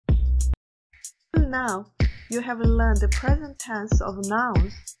Now, you have learned the present tense of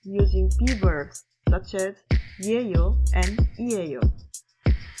nouns using be verbs such as 예요 and 이에요.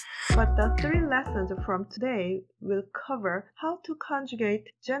 But the 3 lessons from today will cover how to conjugate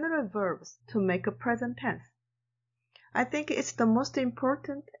general verbs to make a present tense. I think it's the most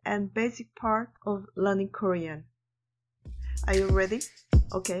important and basic part of learning Korean. Are you ready?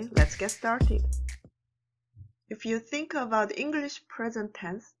 Okay, let's get started. If you think about English present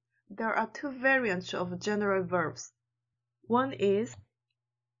tense, there are 2 variants of general verbs. One is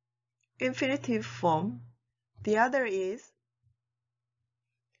infinitive form, the other is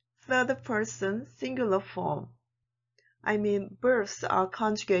third person singular form. I mean, verbs are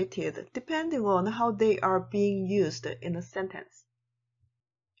conjugated depending on how they are being used in a sentence.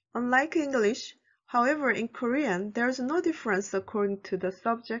 Unlike English, however, in Korean, there is no difference according to the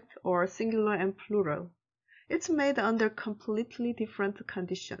subject or singular and plural. It's made under completely different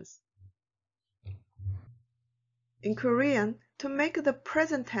conditions. In Korean, to make the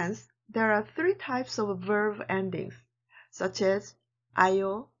present tense, there are 3 types of verb endings, such as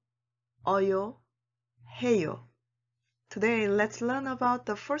아요, 어요, 해요. Today, let's learn about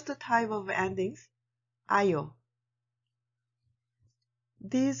the first type of endings, 아요.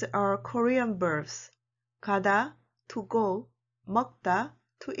 These are Korean verbs, 가다, to go, 먹다,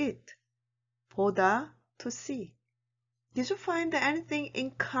 to eat, 보다, to see. Did you find anything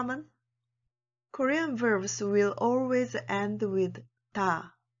in common? Korean verbs will always end with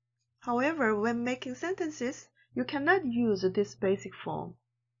다. However, when making sentences, you cannot use this basic form.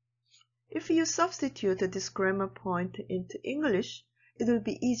 If you substitute this grammar point into English, it will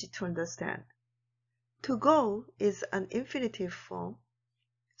be easy to understand. To go is an infinitive form,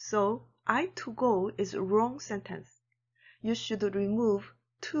 so I to go is a wrong sentence. You should remove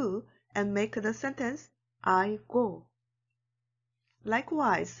to and make the sentence I go.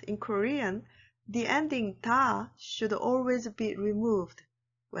 Likewise, in Korean, the ending 다 should always be removed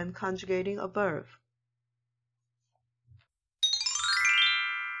when conjugating a verb.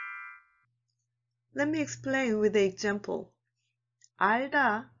 Let me explain with the example.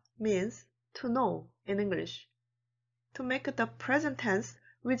 알다 means to know in English. To make the present tense,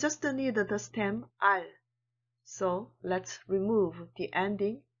 we just need the stem 알. So let's remove the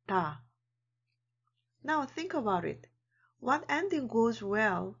ending 다. Now think about it. What ending goes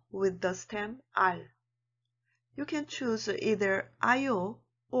well with the stem 알? You can choose either 아요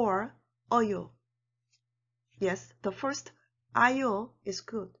or 어요. Yes, the first 아요 is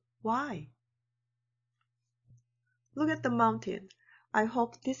good. Why? Look at the mountain. I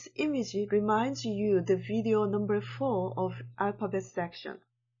hope this image reminds you the video number 4 of alphabet section.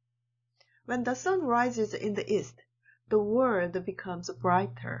 When the sun rises in the east, the world becomes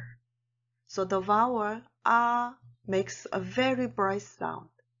brighter. So the vowel a makes a very bright sound.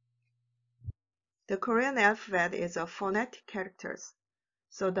 The Korean alphabet is a phonetic characters,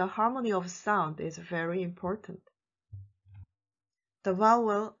 so the harmony of sound is very important. The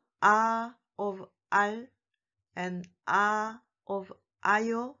vowel a of 알 and a of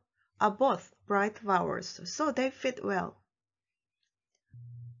아요 are both bright vowels, so they fit well.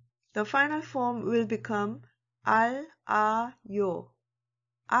 The final form will become 알아요,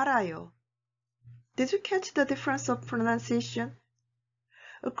 알아요. Did you catch the difference of pronunciation?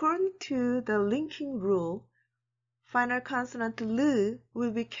 According to the linking rule, final consonant L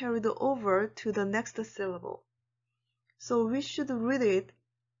will be carried over to the next syllable. So we should read it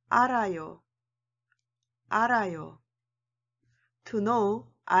알아요, 알아요. To know,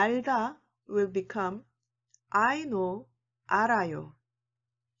 알다 will become I know, 알아요.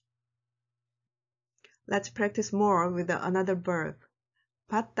 Let's practice more with another verb.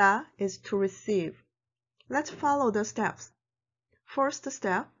 받다 is to receive. Let's follow the steps. First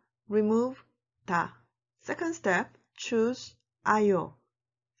step, remove 다. Second step, choose 아요.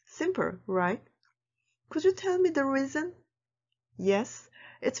 Simple, right? Could you tell me the reason? Yes,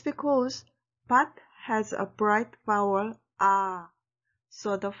 it's because 받 has a bright vowel 아.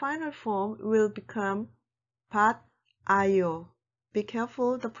 So the final form will become 받아요. Be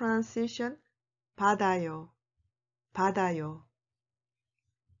careful the pronunciation. 받아요, 받아요.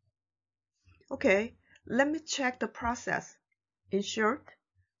 Okay, let me check the process. In short,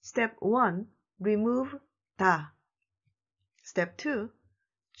 step 1, remove 다. Step 2,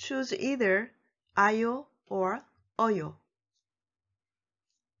 choose either 아요 or 어요.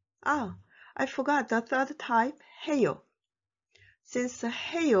 I forgot the third type, 해요. Since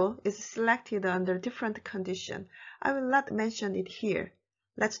해요 is selected under different condition, I will not mention it here.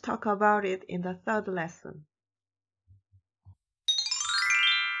 Let's talk about it in the third lesson.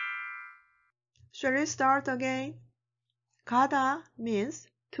 Shall we start again? 가다 means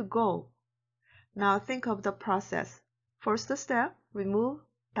to go. Now think of the process. First step, remove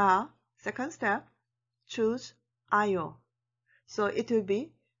다. Second step, choose 아요. So it will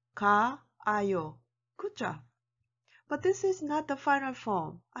be 가아요. Good job. But this is not the final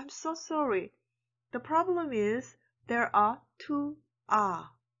form. I'm so sorry. The problem is there are two 아.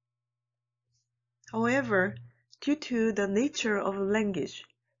 However, due to the nature of language,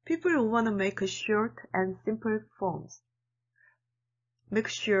 people want to make short and simple forms. Make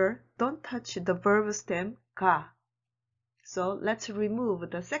sure don't touch the verb stem 가. So let's remove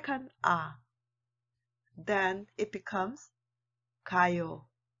the second 아. Then it becomes 가요.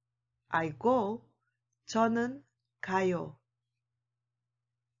 I go. 저는 가요.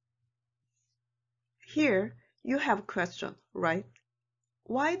 Here you have a question, right?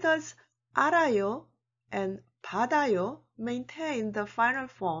 Why does 알아요 and 받아요 maintain the final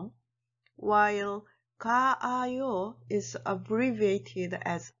form while 가아요 is abbreviated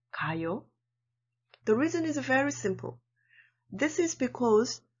as 가요? The reason is very simple. This is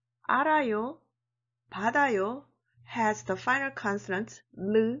because 알아요, 받아요 has the final consonants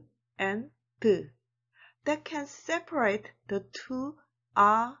르 and 드 that can separate the two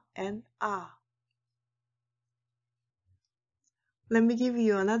아 and 아. Let me give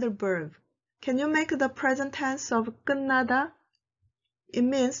you another verb. Can you make the present tense of 끝나다? It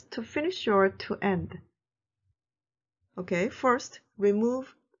means to finish or to end. Okay, first,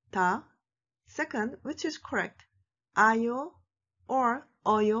 remove 다. Second, which is correct? 아요 or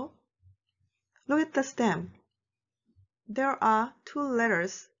어요? Look at the stem. There are two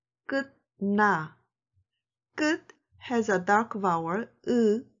letters, 끝나. 끝 has a dark vowel,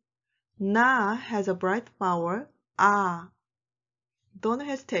 으. 나 has a bright vowel, 아. Don't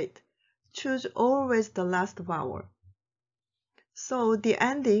hesitate. Choose always the last vowel. So the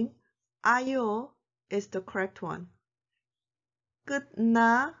ending 아요 is the correct one.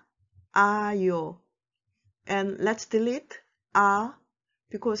 끝나 아요. And let's delete 아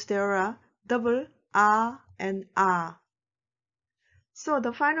because there are double 아 and 아. So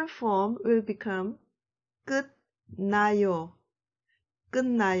the final form will become 끝나요.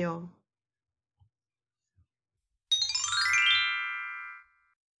 끝나요.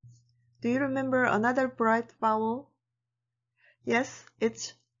 Do you remember another bright vowel? Yes,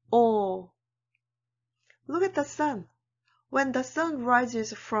 it's O. Look at the sun. When the sun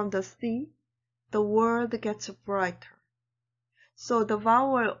rises from the sea, the world gets brighter. So the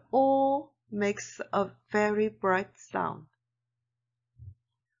vowel O makes a very bright sound.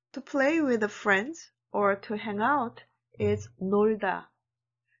 To play with friends or to hang out is 놀다.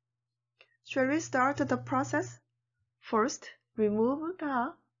 Shall we start the process? First, remove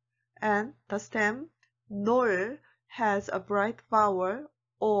다, and the stem 놀 has a bright vowel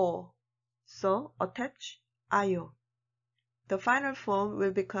O, so attach 아요. The final form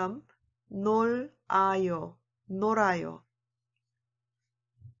will become 놀아요, 놀아요.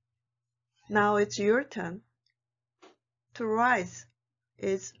 Now it's your turn. To rise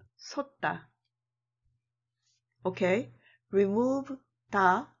is 솟다. Okay, remove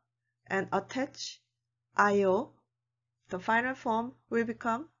다 and attach 아요. The final form will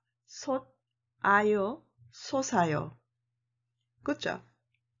become 솟아요, 솟아요. Good job.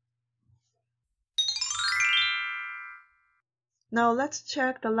 Now let's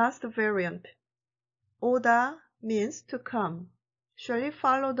check the last variant. 오다 means to come. Shall we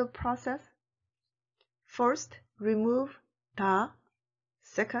follow the process? First, remove 다.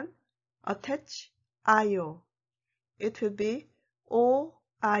 Second, attach 아요. It will be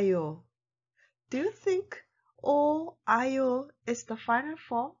오아요. Do you think 오아요 is the final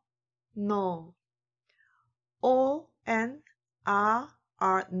form? No. O and 아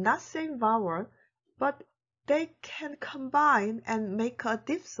are not same vowel, but they can combine and make a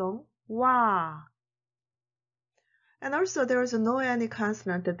diphthong, 와. And also there is no any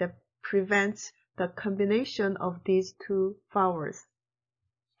consonant that prevents the combination of these two vowels.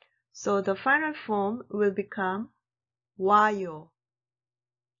 So the final form will become 와요.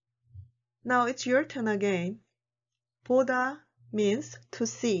 Now it's your turn again. 보다 means to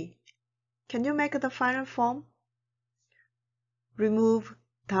see. Can you make the final form? Remove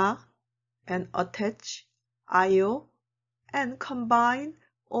다 and attach 아요 and combine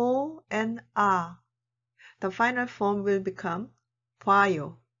O and 아. The final form will become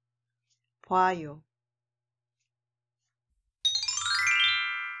봐요, 봐요.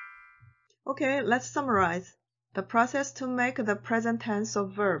 Okay, let's summarize the process to make the present tense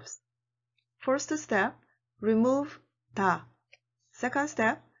of verbs. First step, remove 다. Second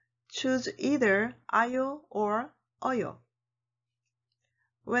step, choose either 아요 or 어요.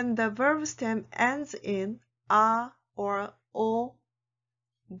 When the verb stem ends in 아 or 오,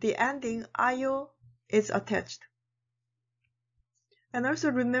 the ending io is attached. And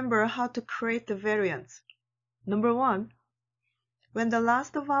also remember how to create the variants. Number 1, when the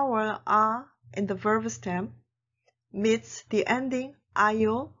last vowel a in the verb stem meets the ending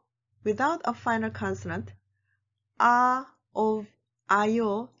io without a final consonant, a of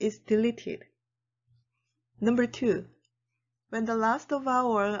io is deleted. Number 2, when the last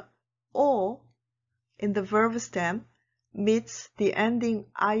vowel o in the verb stem meets the ending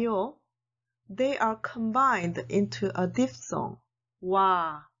io, they are combined into a diphthong,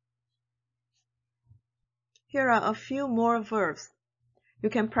 wa. Here are a few more verbs. You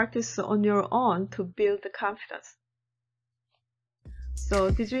can practice on your own to build the confidence.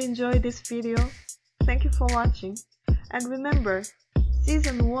 So, did you enjoy this video? Thank you for watching. And remember,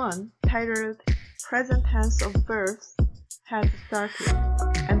 Season 1, titled Present Tense of Verbs, has started.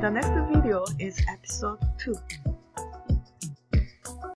 And the next video is Episode 2.